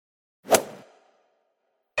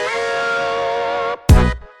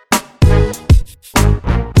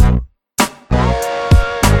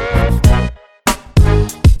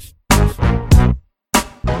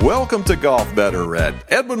Welcome to Golf Better at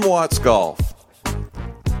Edwin Watts Golf,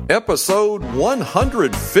 episode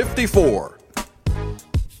 154.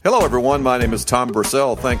 Hello, everyone. My name is Tom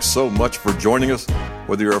Brissell. Thanks so much for joining us.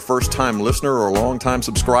 Whether you're a first-time listener or a long-time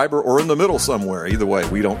subscriber or in the middle somewhere, either way,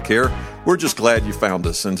 we don't care. We're just glad you found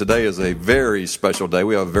us. And today is a very special day.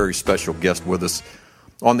 We have a very special guest with us.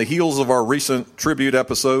 On the heels of our recent tribute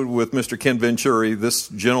episode with Mr. Ken Venturi, this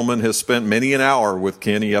gentleman has spent many an hour with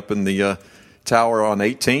Kenny up in the tower on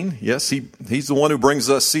 18. Yes, he's the one who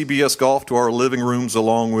brings us CBS Golf to our living rooms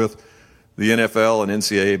along with the NFL and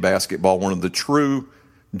NCAA basketball. One of the true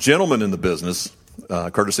gentlemen in the business,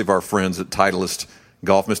 courtesy of our friends at Titleist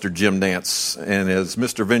Golf, Mr. Jim Nantz. And as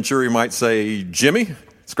Mr. Venturi might say, Jimmy,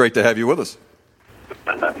 it's great to have you with us.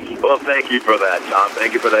 Well, thank you for that, Tom.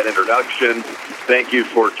 Thank you for that introduction. Thank you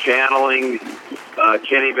for channeling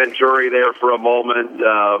Kenny Venturi there for a moment.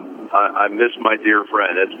 I miss my dear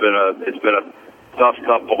friend. It's been a tough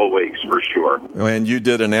couple of weeks for sure. And you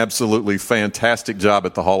did an absolutely fantastic job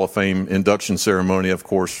at the Hall of Fame induction ceremony. Of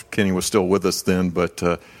course, Kenny was still with us then, but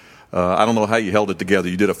I don't know how you held it together.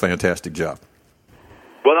 You did a fantastic job.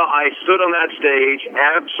 Well, I stood on that stage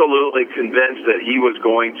absolutely convinced that he was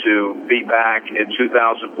going to be back in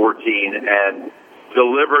 2014 and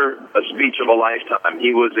deliver a speech of a lifetime.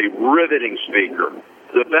 He was a riveting speaker,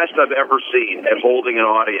 the best I've ever seen at holding an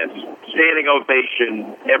audience, standing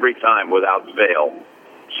ovation every time without fail.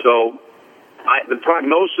 So the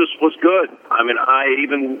prognosis was good. I mean, I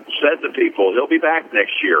even said to people, he'll be back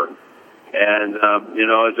next year. And,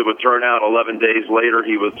 as it would turn out, 11 days later,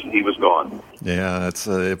 he was gone. Yeah,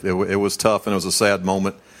 it was tough, and it was a sad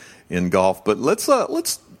moment in golf. But let's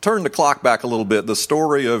turn the clock back a little bit. The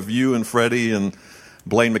story of you and Freddie and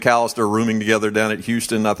Blaine McAllister rooming together down at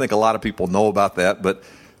Houston, I think a lot of people know about that. But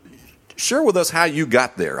share with us how you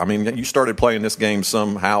got there. I mean, you started playing this game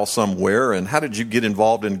somehow, somewhere, and how did you get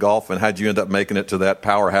involved in golf, and how did you end up making it to that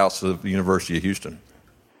powerhouse of the University of Houston?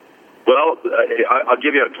 Well, I'll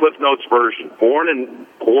give you a Cliff Notes version. Born in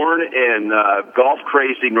golf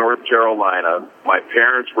crazy North Carolina. My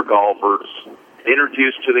parents were golfers.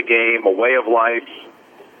 Introduced to the game, a way of life.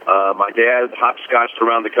 My dad hopscotched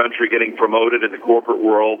around the country, getting promoted in the corporate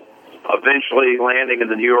world. Eventually landing in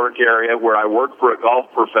the New York area, where I worked for a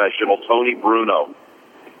golf professional, Tony Bruno,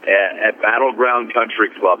 at Battleground Country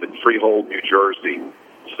Club in Freehold, New Jersey.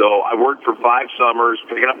 So I worked for 5 summers,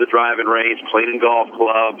 picking up the driving range, cleaning golf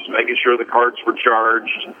clubs, making sure the carts were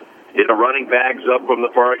charged, running bags up from the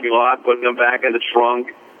parking lot, putting them back in the trunk,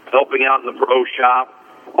 helping out in the pro shop,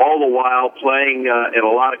 all the while playing in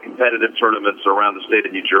a lot of competitive tournaments around the state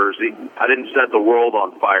of New Jersey. I didn't set the world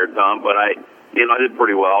on fire, Tom, but I did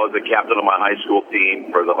pretty well. I was the captain of my high school team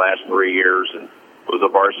for the last 3 years and was a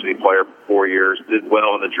varsity player for 4 years, did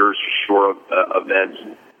well in the Jersey Shore events.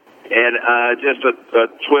 And just a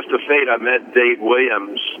twist of fate, I met Dave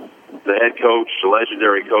Williams, the head coach, the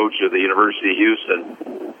legendary coach of the University of Houston,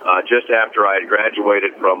 just after I had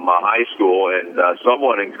graduated from high school, and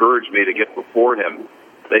someone encouraged me to get before him.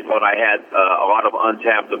 They thought I had a lot of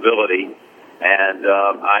untapped ability, and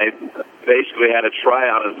I basically had a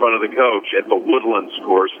tryout in front of the coach at the Woodlands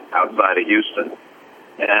course outside of Houston.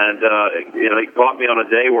 And he caught me on a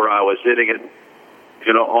day where I was hitting it,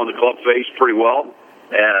 on the club face pretty well.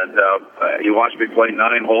 And he watched me play 9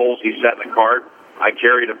 holes. He sat in the cart. I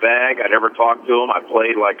carried a bag. I never talked to him. I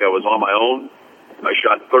played like I was on my own. I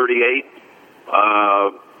shot 38,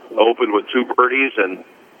 opened with 2 birdies, and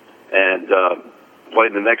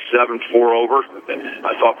played the next 7 4 over.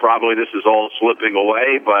 I thought probably this is all slipping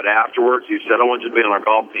away, but afterwards he said, I want you to be on our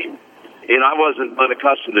golf team. And I wasn't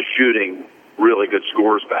unaccustomed to shooting really good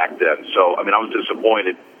scores back then. So, I was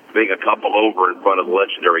disappointed being a couple over in front of the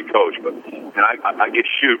legendary coach. And I could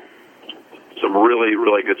shoot some really,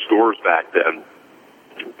 really good scores back then.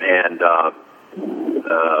 And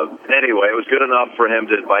anyway, it was good enough for him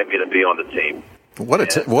to invite me to be on the team.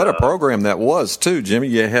 What a program that was, too, Jimmy.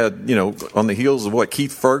 You had, on the heels of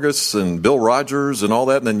Keith Fergus and Bill Rogers and all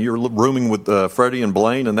that, and then you were rooming with Freddie and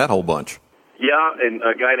Blaine and that whole bunch. Yeah, and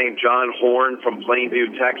a guy named John Horn from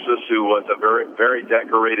Plainview, Texas, who was a very, very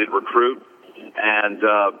decorated recruit. And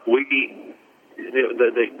the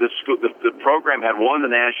program had won the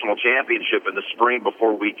national championship in the spring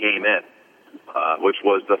before we came in, which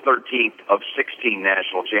was the 13th of 16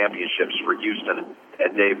 national championships for Houston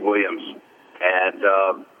at Dave Williams. And,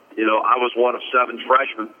 I was one of 7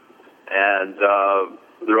 freshmen, and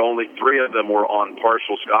there were only 3 of them were on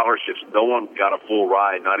partial scholarships. No one got a full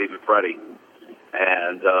ride, not even Freddie.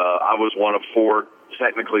 And I was one of 4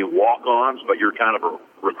 technically walk-ons, but you're kind of a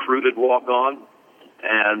recruited walk-on.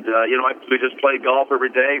 And, we just played golf every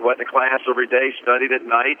day, went to class every day, studied at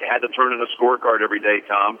night, had to turn in a scorecard every day,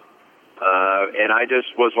 Tom. And I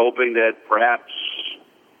just was hoping that perhaps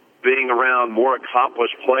being around more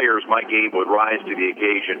accomplished players, my game would rise to the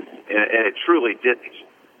occasion. And it truly didn't.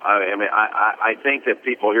 I think that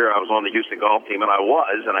people here, I was on the Houston golf team, and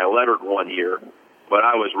I lettered one year, but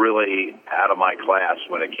I was really out of my class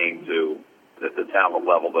when it came to the talent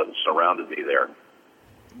level that surrounded me there.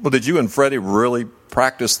 Well, did you and Freddie really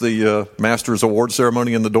practice the Masters Award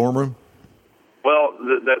ceremony in the dorm room? Well,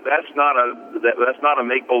 that's not a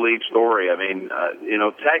make-believe story. I mean,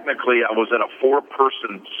 technically I was in a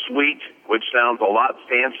 4-person suite, which sounds a lot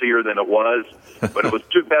fancier than it was, but it was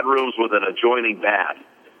 2 bedrooms with an adjoining bath.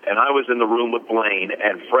 And I was in the room with Blaine,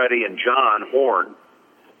 and Freddie and John Horn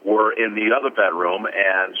were in the other bedroom,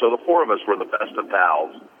 and so the 4 of us were the best of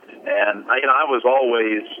pals. And I was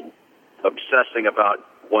always obsessing about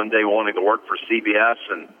one day wanting to work for CBS,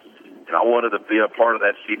 and I wanted to be a part of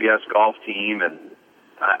that CBS golf team. And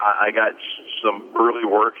I got some early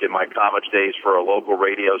work in my college days for a local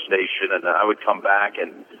radio station, and I would come back,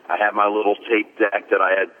 and I had my little tape deck that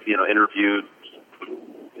I had interviewed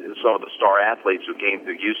some of the star athletes who came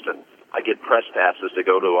to Houston. I get press passes to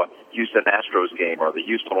go to a Houston Astros game or the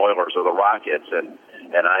Houston Oilers or the Rockets, and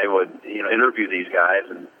I would interview these guys,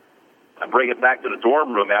 and I bring it back to the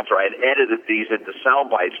dorm room after I had edited these into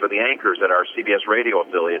sound bites for the anchors at our CBS radio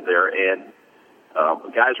affiliate there, and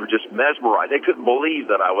the guys were just mesmerized. They couldn't believe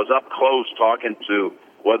that I was up close talking to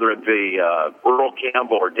whether it be Earl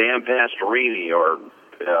Campbell or Dan Pastorini or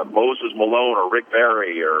Moses Malone or Rick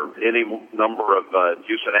Barry or any number of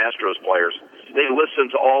Houston Astros players. They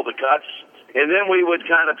listened to all the cuts, and then we would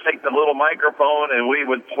kind of take the little microphone and we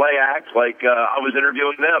would play act like I was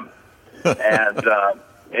interviewing them.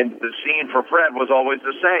 And the scene for Fred was always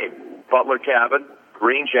the same. Butler cabin,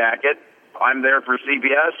 green jacket, I'm there for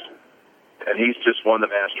CBS, and he's just won the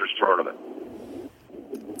Masters tournament.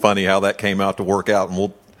 Funny how that came out to work out, and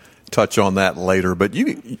we'll touch on that later. But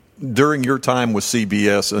during your time with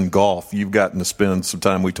CBS and golf, you've gotten to spend some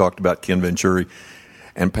time. We talked about Ken Venturi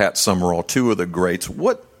and Pat Summerall, 2 of the greats.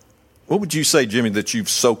 What would you say, Jimmy, that you've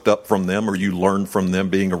soaked up from them or you learned from them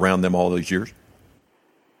being around them all those years?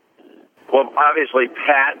 Well, obviously,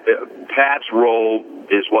 Pat's role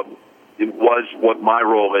is what my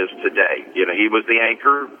role is today. He was the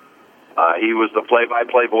anchor. He was the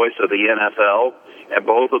play-by-play voice of the NFL, and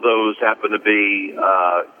both of those happen to be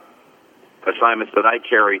assignments that I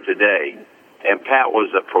carry today. And Pat was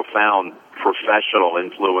a profound professional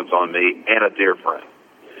influence on me and a dear friend.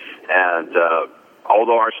 And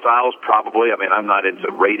although our styles probably, I'm not into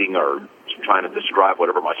rating or trying to describe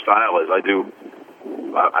whatever my style is.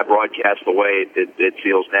 I broadcast the way it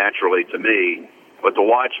feels naturally to me. But to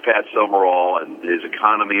watch Pat Summerall and his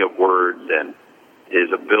economy of words and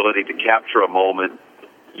his ability to capture a moment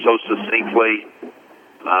so succinctly,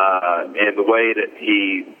 and the way that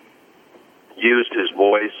he used his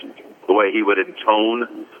voice, the way he would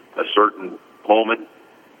intone a certain moment,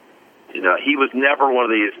 he was never one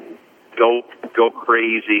of these go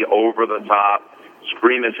crazy, over the top,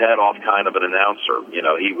 scream his head off kind of an announcer.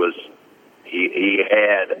 He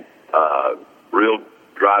had real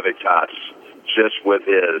gravitas just with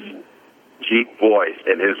his deep voice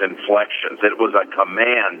and his inflections. It was a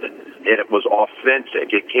command, and it was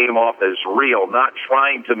authentic. It came off as real, not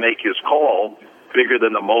trying to make his call bigger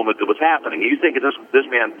than the moment that was happening. You think of this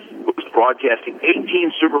man was broadcasting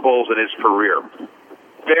 18 Super Bowls in his career.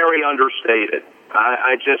 Very understated.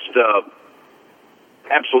 I just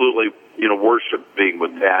absolutely, worship being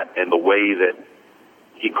with Pat and the way that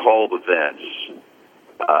he called events.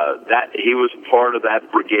 That he was part of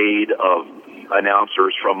that brigade of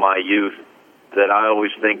announcers from my youth that I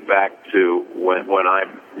always think back to when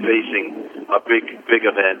I'm facing a big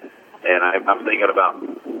event, and I'm thinking about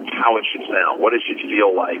how it should sound, what it should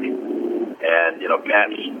feel like. And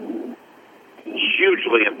Pat's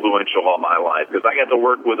hugely influential on my life because I got to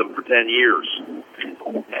work with him for 10 years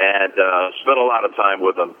and spent a lot of time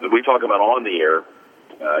with him. We talk about on the air.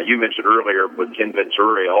 You mentioned earlier with Ken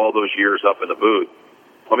Venturi, all those years up in the booth.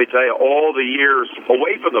 Let me tell you, all the years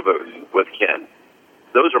away from the booth with Ken,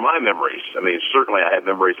 those are my memories. Certainly I have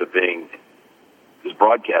memories of being his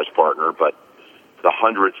broadcast partner, but the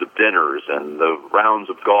hundreds of dinners and the rounds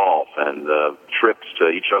of golf and the trips to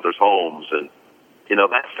each other's homes, and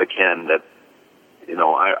that's the Ken that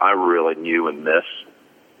I really knew and miss.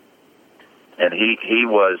 And he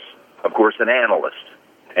was, of course, an analyst,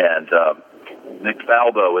 and Nick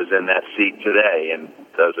Faldo is in that seat today and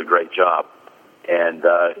does a great job. And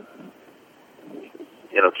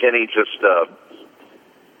Kenny just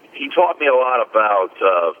he taught me a lot about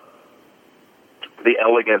the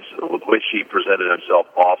elegance with which he presented himself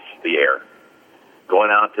off the air.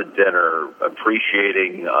 Going out to dinner,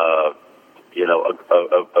 appreciating, a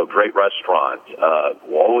great restaurant,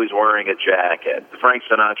 always wearing a jacket, Frank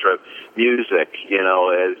Sinatra music,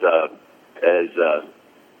 as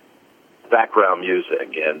background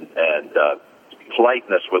music, and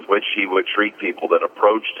politeness with which he would treat people that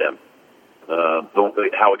approached him.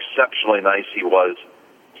 How exceptionally nice he was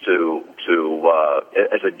to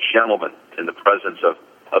as a gentleman in the presence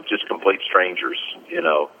of just complete strangers,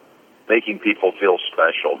 making people feel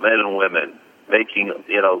special, men and women, making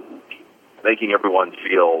everyone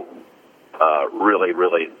feel really,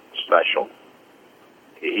 really special.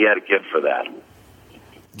 He had a gift for that.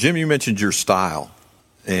 Jim, you mentioned your style,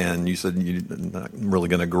 and you said you're not really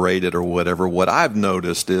going to grade it or whatever. What I've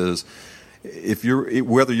noticed is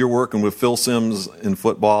whether you're working with Phil Simms in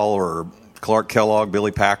football or Clark Kellogg,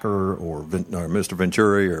 Billy Packer, or Mr.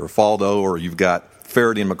 Venturi, or Faldo, or you've got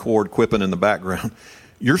Faraday and McCord quipping in the background,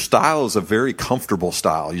 your style is a very comfortable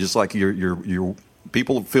style. You just like your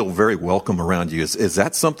people feel very welcome around you. Is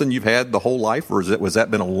that something you've had the whole life, or was that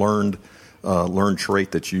been a learned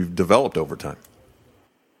trait that you've developed over time?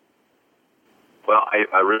 Well,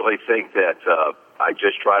 I really think that I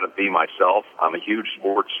just try to be myself. I'm a huge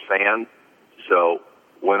sports fan, so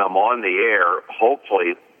when I'm on the air,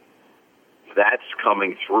 hopefully that's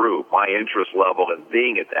coming through, my interest level in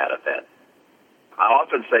being at that event. I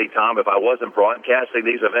often say, Tom, if I wasn't broadcasting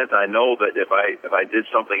these events, I know that if I did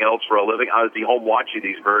something else for a living, I would be home watching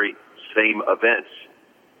these very same events.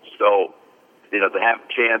 So, to have a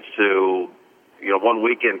chance to, one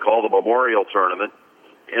weekend call the Memorial Tournament,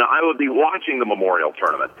 I would be watching the Memorial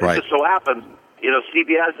Tournament. Right. It just so happens,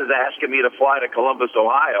 CBS is asking me to fly to Columbus,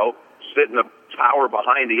 Ohio, sit in a tower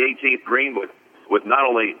behind the 18th green with not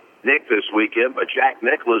only Nick this weekend, but Jack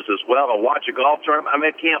Nicklaus as well, and watch a golf tournament.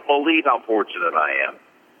 I can't believe how fortunate I am.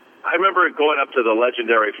 I remember going up to the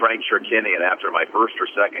legendary Frank Cherkinian after my first or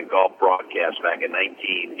second golf broadcast back in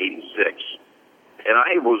 1986, and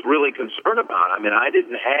I was really concerned about it. I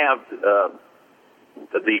didn't have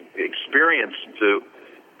the experience to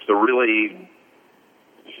really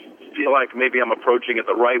feel like maybe I'm approaching it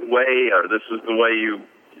the right way, or this is the way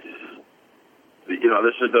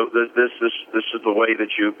this is the way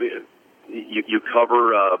that you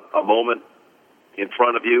cover a moment in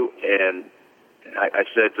front of you. And I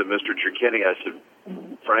said to Mr. Cherkinian, I said,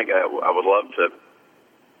 Frank, I would love to.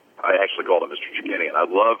 I actually called him Mr. Cherkinian. I'd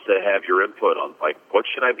love to have your input on what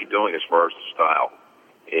should I be doing as far as the style.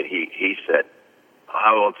 And he said,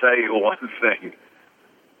 I will tell you one thing,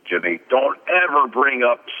 Jimmy, don't ever bring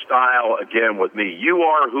up style again with me. You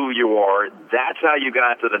are who you are. That's how you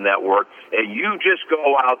got to the network, and you just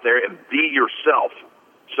go out there and be yourself.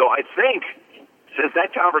 So I think since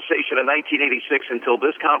that conversation in 1986 until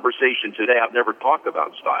this conversation today, I've never talked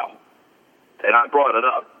about style. And I brought it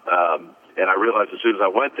up, and I realized as soon as I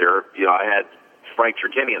went there, I had Frank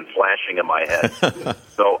Cherkinian flashing in my head.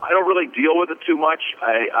 So I don't really deal with it too much.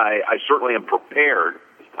 I certainly am prepared.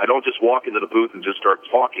 I don't just walk into the booth and just start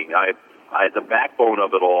talking. The backbone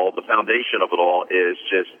of it all, the foundation of it all, is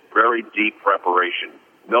just very deep preparation.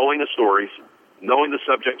 Knowing the stories, knowing the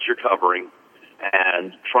subjects you're covering,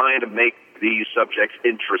 and trying to make these subjects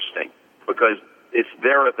interesting, because it's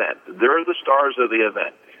their event. They're the stars of the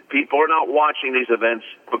event. People are not watching these events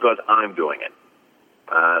because I'm doing it.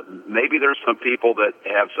 Maybe there's some people that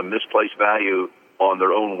have some misplaced value on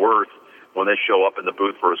their own worth when they show up in the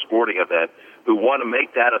booth for a sporting event who want to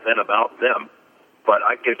make that event about them. But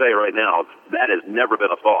I can tell you right now, that has never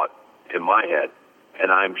been a thought in my head.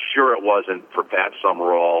 And I'm sure it wasn't for Pat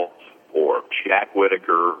Summerall or Jack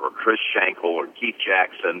Whitaker or Chris Schenkel or Keith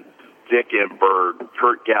Jackson, Dick Enberg,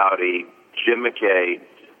 Kurt Gowdy, Jim McKay.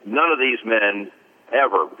 None of these men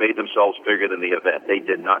ever made themselves bigger than the event. They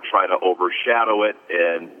did not try to overshadow it,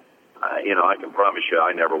 and, I can promise you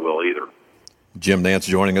I never will either. Jim Nantz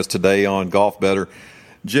joining us today on Golf Better.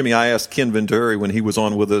 Jimmy, I asked Ken Venturi when he was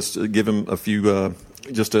on with us to give him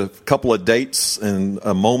just a couple of dates and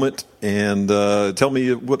a moment, and tell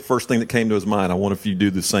me what the first thing that came to his mind. I wonder if you do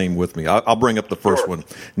the same with me. I'll bring up the first one.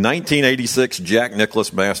 1986 Jack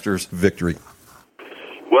Nicklaus Masters victory.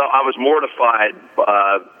 Well, I was mortified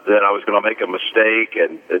that I was going to make a mistake,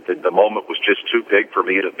 and the moment was just too big for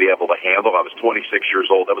me to be able to handle. I was 26 years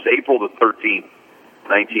old. That was April the 13th,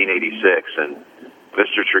 1986, and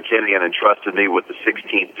Mr. Cherkinian entrusted me with the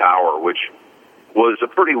 16th tower, which was a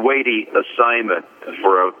pretty weighty assignment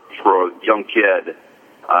for a young kid.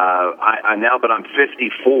 Now that I'm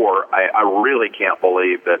 54, I really can't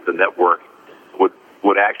believe that the network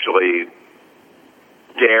would actually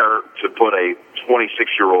dare to put a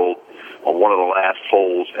 26-year-old on one of the last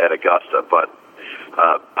holes at Augusta. But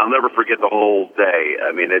I'll never forget the whole day.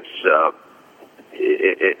 I mean, it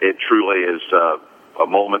truly is a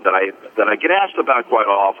moment that I get asked about quite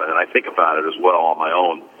often, and I think about it as well on my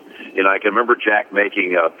own. You know, I can remember Jack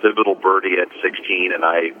making a pivotal birdie at 16, and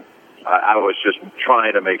I was just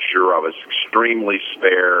trying to make sure I was extremely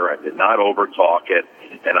spare. I did not overtalk it,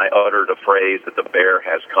 and I uttered a phrase that the bear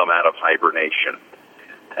has come out of hibernation.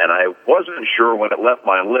 And I wasn't sure when it left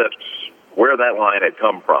my lips where that line had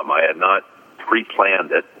come from. I had not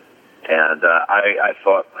pre-planned it, and I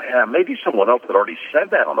thought, man, maybe someone else had already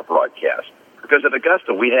said that on the broadcast. Because at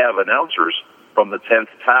Augusta, we have announcers from the 10th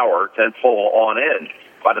tower, 10th hole on in.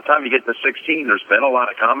 By the time you get to 16, there's been a lot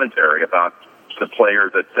of commentary about the player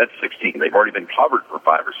that's at 16. They've already been covered for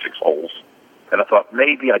 5 or 6 holes. And I thought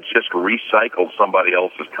maybe I just recycled somebody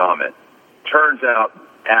else's comment. Turns out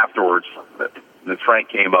afterwards that Frank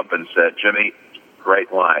came up and said, "Jimmy,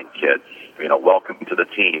 great line, kid. You know, welcome to the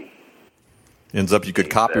team." Ends up you could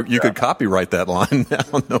copyright that line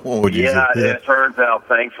now. No one would use it. Yeah, it turns out,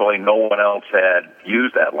 thankfully, no one else had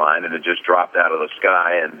used that line, and it just dropped out of the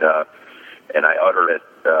sky, and I uttered it.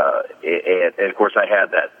 And of course, I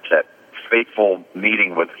had that fateful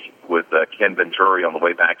meeting with Ken Venturi on the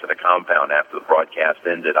way back to the compound after the broadcast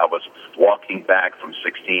ended. I was walking back from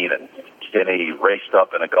 16, and Kenny raced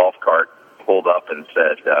up in a golf cart, pulled up, and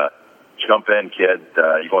said, "Jump in, kid.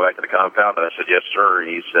 You going back to the compound?" And I said, "Yes, sir." And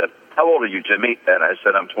he said, "How old are you, Jimmy?" And I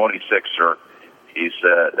said, "I'm 26, sir." He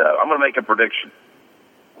said, "I'm going to make a prediction,"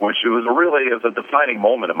 which was a defining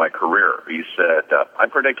moment in my career. He said, "I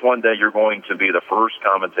predict one day you're going to be the first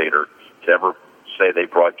commentator to ever say they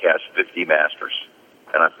broadcast 50 Masters."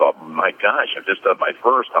 And I thought, my gosh, I've just done my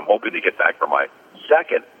first. I'm hoping to get back for my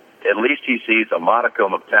second. At least he sees a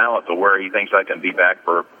modicum of talent to where he thinks I can be back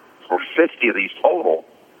for 50 of these total.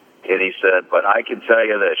 And he said, "But I can tell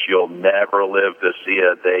you this, you'll never live to see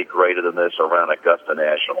a day greater than this around Augusta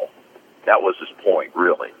National." That was his point,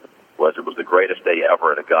 really, was it was the greatest day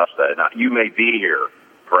ever at Augusta. Now, you may be here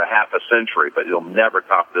for a half a century, but you'll never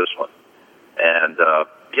top this one. And,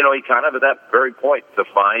 he kind of at that very point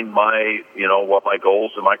defined what my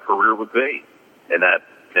goals in my career would be. And that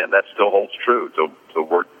still holds true to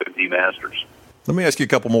work 50 Masters. Let me ask you a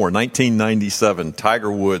couple more. 1997,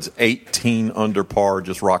 Tiger Woods, 18 under par,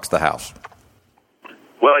 just rocks the house.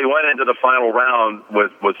 Well, he went into the final round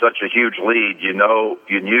with such a huge lead. You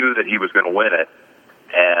knew that he was going to win it,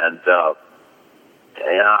 and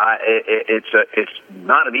it's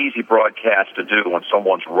not an easy broadcast to do when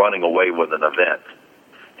someone's running away with an event.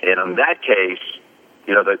 And in that case,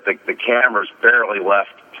 the cameras barely left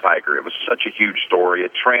Tiger. It was such a huge story.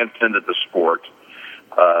 It transcended the sport.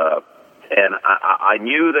 And I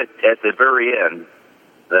knew that at the very end,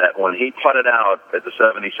 that when he putted out at the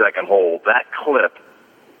 72nd hole, that clip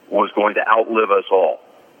was going to outlive us all.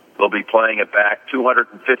 They'll be playing it back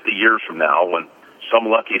 250 years from now when some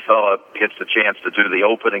lucky fella gets the chance to do the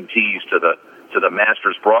opening tees to the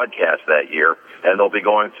Masters broadcast that year, and they'll be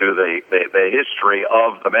going through the history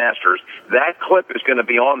of the Masters. That clip is going to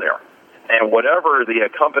be on there. And whatever the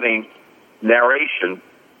accompanying narration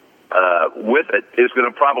with it is going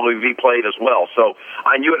to probably be played as well. So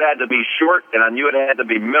I knew it had to be short, and I knew it had to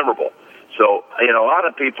be memorable. So, a lot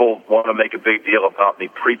of people want to make a big deal about me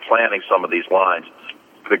pre-planning some of these lines.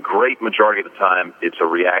 The great majority of the time, it's a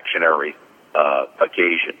reactionary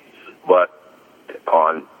occasion. But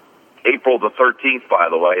on April the 13th, by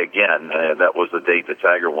the way, again, that was the date that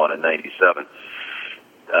Tiger won in 97.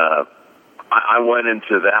 I went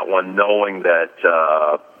into that one knowing that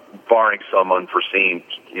barring some unforeseen,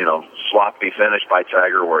 sloppy finish by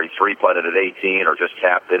Tiger where he three-putted at 18 or just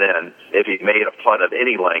tapped it in, if he made a putt of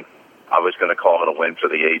any length, I was going to call it a win for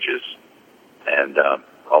the ages. And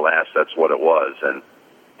alas, that's what it was. And,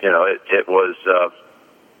 it was, gosh,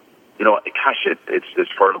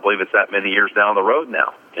 it's hard to believe it's that many years down the road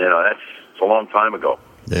now. It's a long time ago.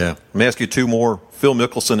 Yeah. Let me ask you two more. Phil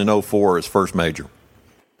Mickelson in 04, his first major.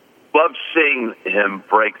 Love seeing him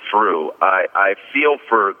break through. I feel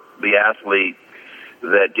for the athlete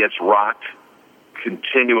that gets rocked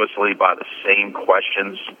continuously by the same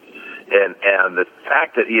questions, and the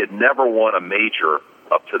fact that he had never won a major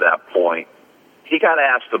up to that point, he got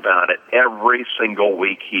asked about it every single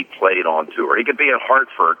week he played on tour. He could be in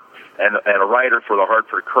Hartford, and a writer for the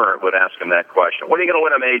Hartford Courant would ask him that question. When are you going to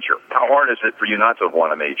win a major? How hard is it for you not to have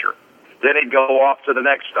won a major? Then he'd go off to the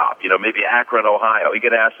next stop, maybe Akron, Ohio. He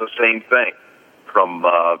get asked the same thing from,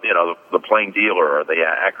 the Plain Dealer or the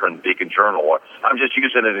Akron Beacon Journal. I'm just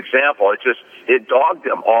using an example. It dogged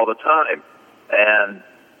him all the time. And,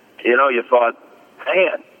 you thought,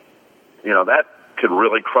 man, that could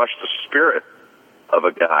really crush the spirit of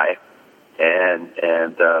a guy.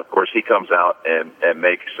 and of course he comes out and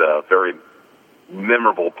makes a very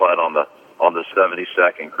memorable putt on the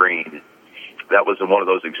 72nd green. That was in one of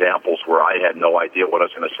those examples where I had no idea what I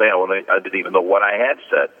was going to say. I didn't even know what I had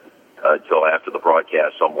said until after the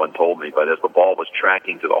broadcast. Someone told me, but as the ball was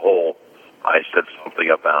tracking to the hole, I said something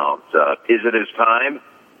about, is it his time?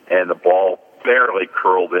 And the ball barely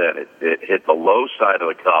curled in. It hit the low side of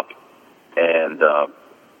the cup and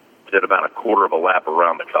did about a quarter of a lap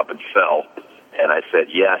around the cup and fell. And I said,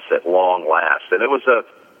 yes, at long last. And it was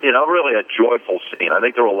really a joyful scene. I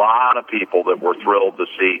think there were a lot of people that were thrilled to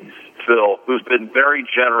see Phil, who's been very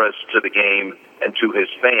generous to the game and to his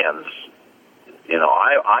fans.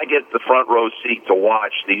 I get the front row seat to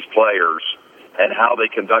watch these players and how they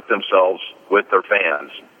conduct themselves with their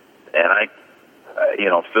fans. And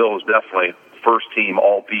Phil is definitely first team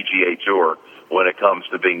all PGA Tour when it comes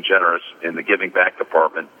to being generous in the giving back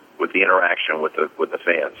department with the interaction with the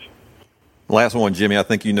fans. Last one, Jimmy. I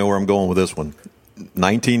think you know where I'm going with this one.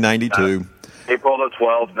 1992. April the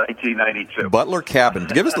 12th, 1992. Butler Cabin.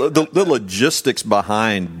 Give us the logistics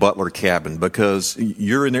behind Butler Cabin, because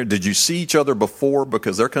you're in there. Did you see each other before?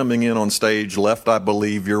 Because they're coming in on stage left, I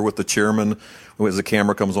believe. You're with the chairman as the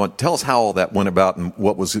camera comes on. Tell us how all that went about and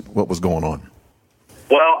what was going on.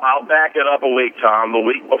 Well, I'll back it up a week, Tom. The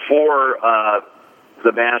week before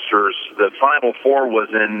the Masters, the Final Four was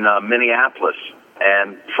in Minneapolis,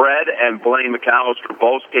 and Fred and Blaine McAllister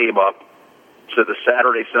both came up to the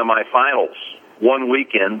Saturday semifinals 1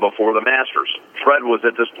 weekend before the Masters. Fred was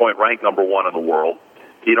at this point ranked number 1 in the world.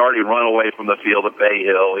 He'd already run away from the field at Bay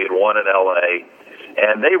Hill. He'd won in L.A.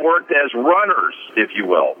 And they worked as runners, if you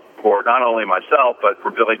will, for not only myself, but for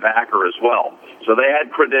Billy Backer as well. So they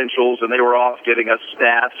had credentials, and they were off getting us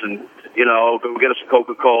stats and, go get us a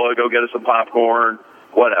Coca-Cola, go get us some popcorn,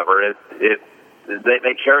 whatever.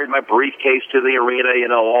 They carried my briefcase to the arena,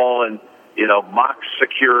 all in, mock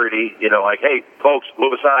security, like, hey, folks,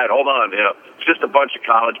 move aside, hold on. It's just a bunch of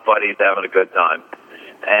college buddies having a good time.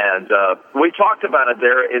 And we talked about it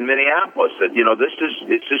there in Minneapolis that,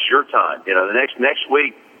 it's just your time. The next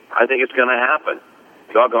week, I think it's going to happen.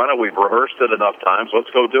 Doggone it, we've rehearsed it enough times.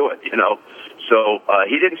 Let's go do it, So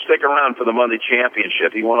he didn't stick around for the Monday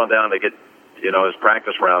championship. He went on down to get, his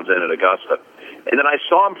practice rounds in at Augusta. And then I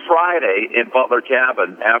saw him Friday in Butler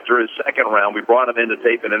Cabin after his second round. We brought him in to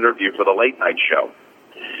tape an interview for the late night show.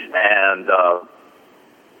 And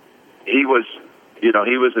he was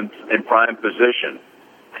in prime position.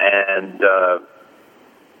 And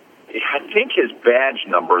I think his badge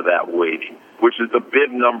number that week, which is the bib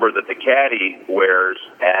number that the caddy wears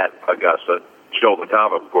at Augusta, Joe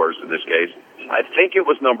LaCava, of course, in this case, I think it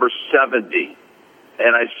was number 70.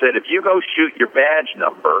 And I said, if you go shoot your badge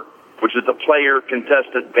number, which is the player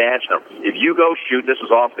contestant badge number, if you go shoot, this is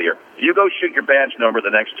off the air, if you go shoot your badge number the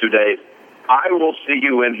next 2 days, I will see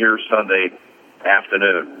you in here Sunday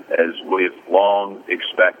afternoon, as we've long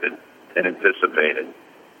expected and anticipated.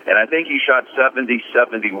 And I think he shot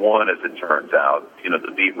 70-71, as it turns out,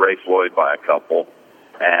 to beat Ray Floyd by a couple.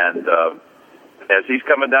 And as he's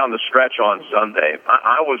coming down the stretch on Sunday,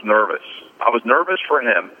 I was nervous. I was nervous for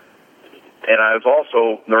him, and I was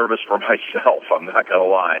also nervous for myself, I'm not going to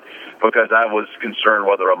lie, because I was concerned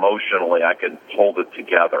whether emotionally I could hold it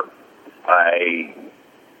together. I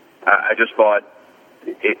just thought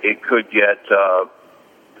it could get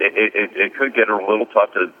it could get a little tough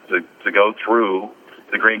to go through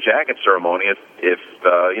the green jacket ceremony if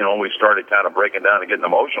we started kind of breaking down and getting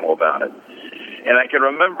emotional about it. And I can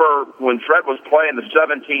remember when Fred was playing the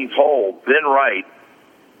 17th hole, Ben Wright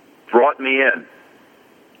brought me in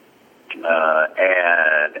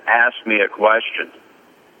and asked me a question.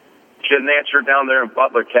 Get an answer down there in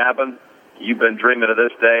Butler Cabin. You've been dreaming of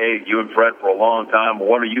this day, you and Fred, for a long time.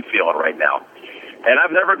 What are you feeling right now? And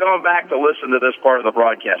I've never gone back to listen to this part of the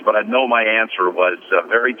broadcast, but I know my answer was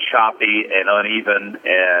very choppy and uneven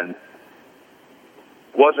and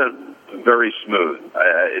wasn't very smooth.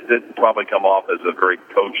 It didn't probably come off as a very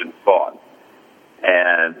cogent thought.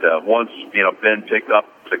 And once, Ben picked up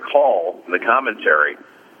the call, the commentary,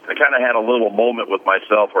 I kind of had a little moment with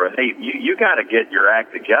myself where, hey, you got to get your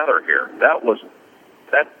act together here. That wasn't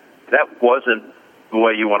the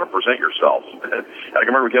way you want to present yourself. I can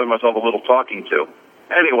remember giving myself a little talking to.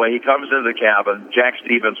 Anyway, he comes into the cabin. Jack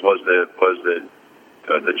Stevens was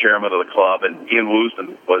the chairman of the club, and Ian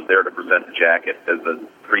Woosnam was there to present the jacket as the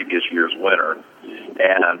previous year's winner.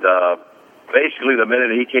 And basically, the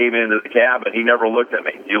minute he came into the cabin, he never looked at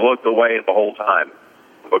me. He looked away the whole time.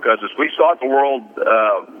 Because as we saw at the World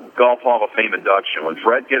Golf Hall of Fame induction, when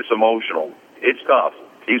Fred gets emotional, it's tough.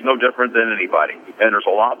 He's no different than anybody. And there's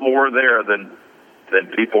a lot more there than than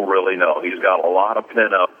people really know. He's got a lot of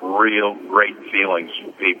pent-up, real great feelings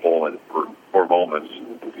for people and for moments.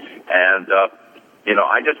 And,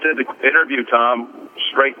 I just did the interview, Tom,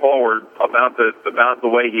 straightforward about the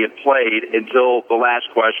way he had played until the last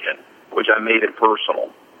question, which I made it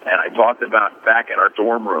personal. And I talked about back in our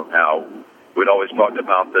dorm room how we'd always talked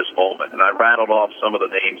about this moment. And I rattled off some of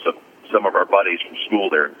the names of some of our buddies from school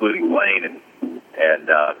there, including Blaine and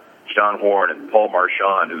John Horn and Paul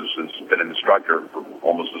Marchand, who's been an instructor for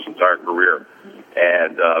almost his entire career.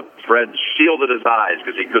 And Fred shielded his eyes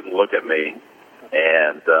because he couldn't look at me.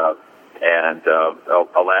 And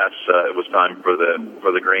alas, it was time for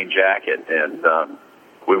the green jacket. And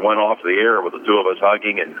we went off the air with the two of us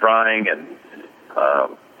hugging and crying. And,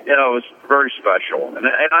 it was very special. And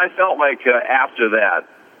I felt like after that,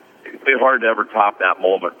 it'd be hard to ever top that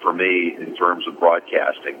moment for me in terms of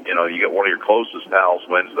broadcasting. You get one of your closest pals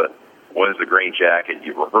wins the green jacket.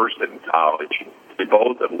 You rehearsed it in college. We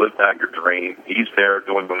both have lived out your dream. He's there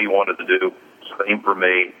doing what he wanted to do. Same for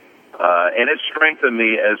me. And it strengthened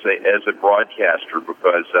me as a broadcaster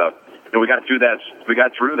because we got through that. We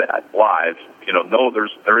got through that live.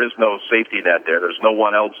 There is no safety net there. There's no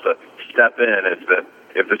one else to step in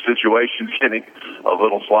if the situation's getting a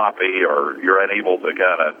little sloppy or you're unable to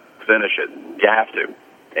kind of finish it. You have to.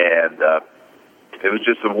 And it was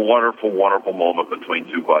just a wonderful, wonderful moment between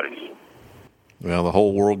two buddies. Well, the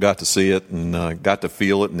whole world got to see it and got to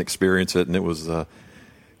feel it and experience it, and it was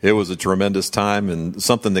a tremendous time and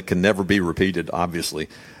something that can never be repeated, obviously.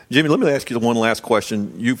 Jimmy, let me ask you one last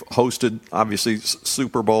question. You've hosted, obviously,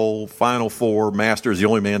 Super Bowl, Final Four, Masters, the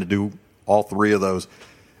only man to do all three of those.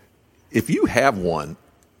 If you have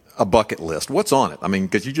a bucket list, what's on it? I mean,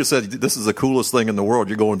 because you just said this is the coolest thing in the world.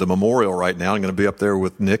 You're going to Memorial right now. I'm going to be up there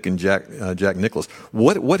with Nick and Jack Nicklaus.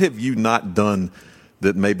 What have you not done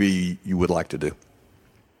that maybe you would like to do?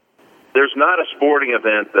 There's not a sporting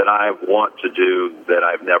event that I want to do that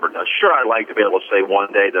I've never done. Sure, I'd like to be able to say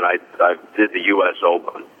one day that I did the U.S.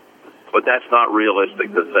 Open, but that's not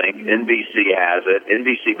realistic to think. NBC has it.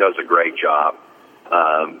 NBC does a great job,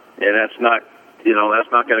 and that's not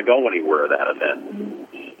going to go anywhere, that event.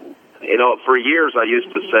 For years I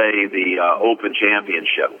used to say the Open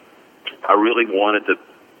Championship. I really wanted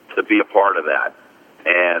to be a part of that,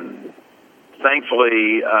 and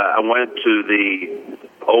thankfully I went to the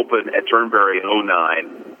Open at Turnberry in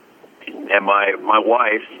 2009, and my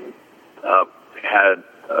wife had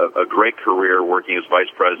a great career working as vice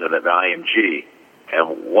president at IMG,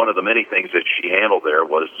 and one of the many things that she handled there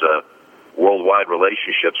was worldwide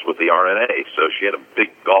relationships with the R&A. So she had a big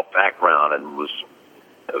golf background and was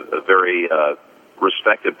a very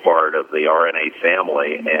respected part of the R&A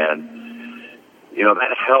family, and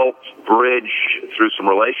that helped bridge through some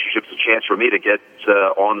relationships a chance for me to get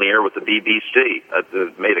on the air with the BBC. I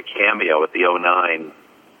made a cameo at the 2009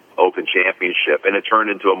 Open Championship, and it turned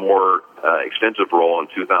into a more extensive role in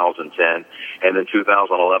 2010. And in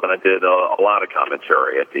 2011, I did a lot of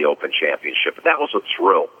commentary at the Open Championship. But that was a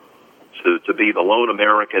thrill to be the lone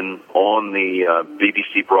American on the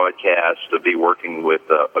BBC broadcast, to be working with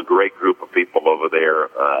a great group of people over there,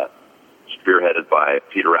 spearheaded by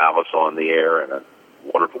Peter Alice on the air and a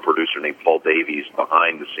wonderful producer named Paul Davies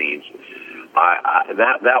behind the scenes.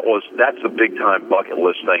 That's a big time bucket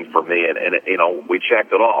list thing for me, and we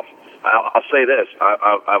checked it off. I'll say this: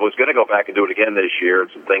 I was going to go back and do it again this year,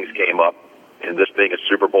 and some things came up. And this being a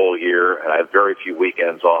Super Bowl year, and I have very few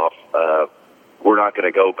weekends off. We're not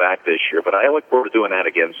going to go back this year, but I look forward to doing that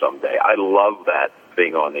again someday. I love that,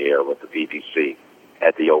 being on the air with the BBC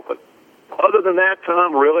at the Open. Other than that,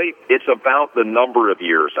 Tom, really, it's about the number of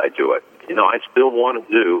years I do it. I still want to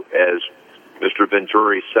do, as Mr.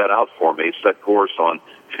 Venturi set out for me, set course on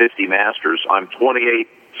 50 Masters. I'm 28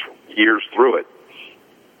 years through it,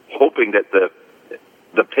 hoping that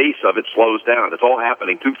the pace of it slows down. It's all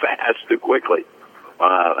happening too fast, too quickly.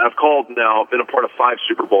 I've been a part of 5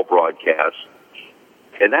 Super Bowl broadcasts,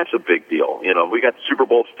 and that's a big deal. We got Super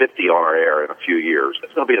Bowl 50 on our air in a few years.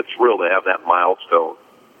 It's going to be a thrill to have that milestone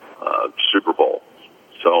Super Bowl.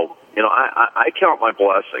 So, I count my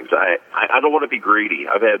blessings. I don't want to be greedy.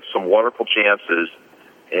 I've had some wonderful chances,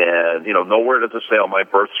 and, nowhere does it say on my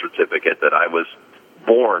birth certificate that I was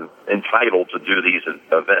born entitled to do these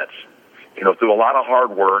events. Through a lot of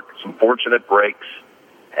hard work, some fortunate breaks,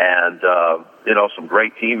 and, some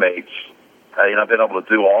great teammates, I've been able to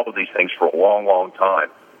do all of these things for a long, long time.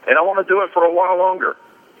 And I want to do it for a while longer.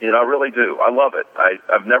 I really do. I love it.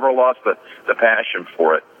 I've never lost the passion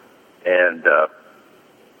for it. And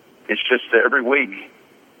it's just every week.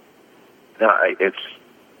 It's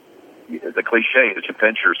the cliche that you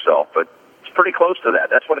pinch yourself, but it's pretty close to that.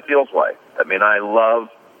 That's what it feels like. I mean, I love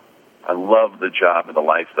I love the job and the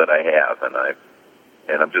life that I have,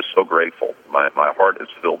 and I'm just so grateful. My heart is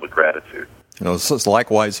filled with gratitude. It's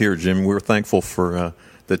likewise here, Jim. We're thankful for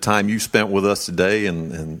the time you spent with us today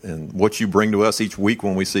and what you bring to us each week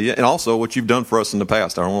when we see you, and also what you've done for us in the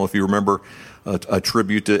past. I don't know if you remember a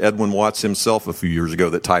tribute to Edwin Watts himself a few years ago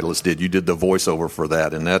that Titleist did. You did the voiceover for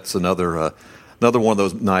that, and that's another one of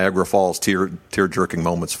those Niagara Falls tear-jerking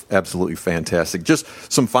moments. Absolutely fantastic. Just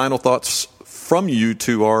some final thoughts from you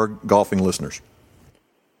to our golfing listeners.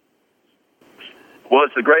 Well,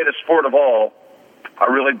 it's the greatest sport of all. I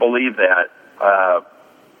really believe that.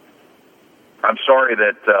 I'm sorry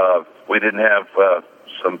that we didn't have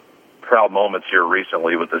some proud moments here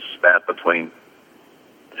recently with the spat between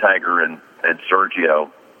Tiger and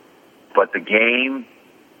Sergio, but the game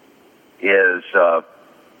is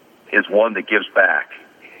one that gives back,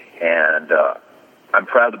 and I'm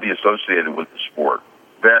proud to be associated with the sport.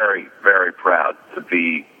 Very, very proud to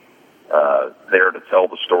be there to tell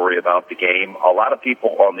the story about the game. A lot of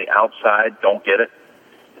people on the outside don't get it.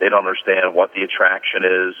 They don't understand what the attraction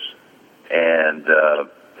is, and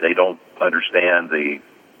they don't understand the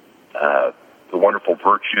wonderful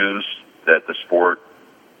virtues that the sport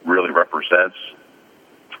really represents.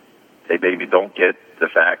 They maybe don't get the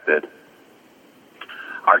fact that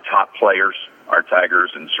our top players, our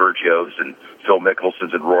Tigers and Sergios and Phil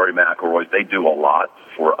Mickelsons and Rory McIlroys, they do a lot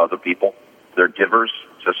for other people. They're givers.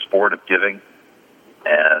 It's a sport of giving,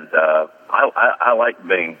 and I like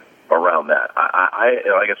being around that.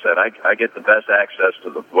 Like I said, I get the best access to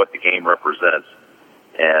what the game represents,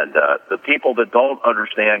 and the people that don't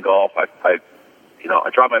understand golf, I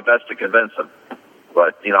try my best to convince them.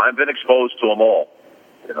 But I've been exposed to them all.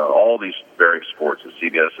 All these various sports that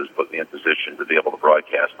CBS has put me in position to be able to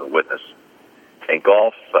broadcast and witness. And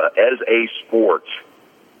golf, as a sport,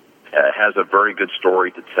 has a very good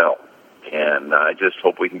story to tell. And I just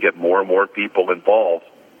hope we can get more and more people involved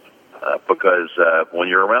because when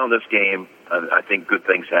you're around this game, I think good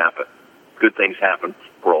things happen. Good things happen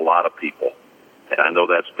for a lot of people. And I know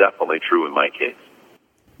that's definitely true in my case.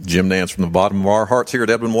 Jim Nantz from the bottom of our hearts here at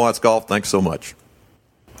Edwin Watts Golf. Thanks so much.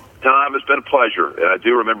 Tom, it's been a pleasure. And I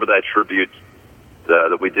do remember that tribute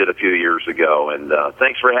that we did a few years ago. And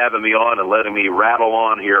thanks for having me on and letting me rattle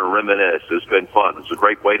on here and reminisce. It's been fun. It's a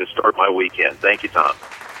great way to start my weekend. Thank you, Tom.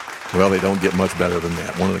 Well, they don't get much better than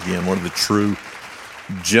that. One of the true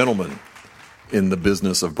gentlemen in the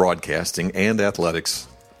business of broadcasting and athletics,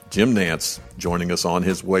 Jim Nantz, joining us on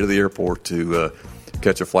his way to the airport to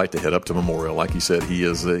catch a flight to head up to Memorial. Like he said,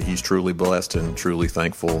 he's truly blessed and truly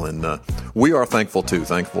thankful, and we are thankful too.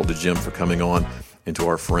 Thankful to Jim for coming on, and to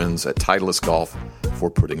our friends at Titleist Golf for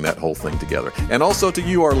putting that whole thing together, and also to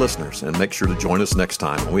you, our listeners. And make sure to join us next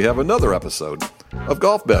time when we have another episode of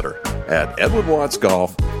Golf Better at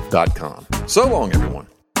EdwinWattsGolf.com. So long, everyone.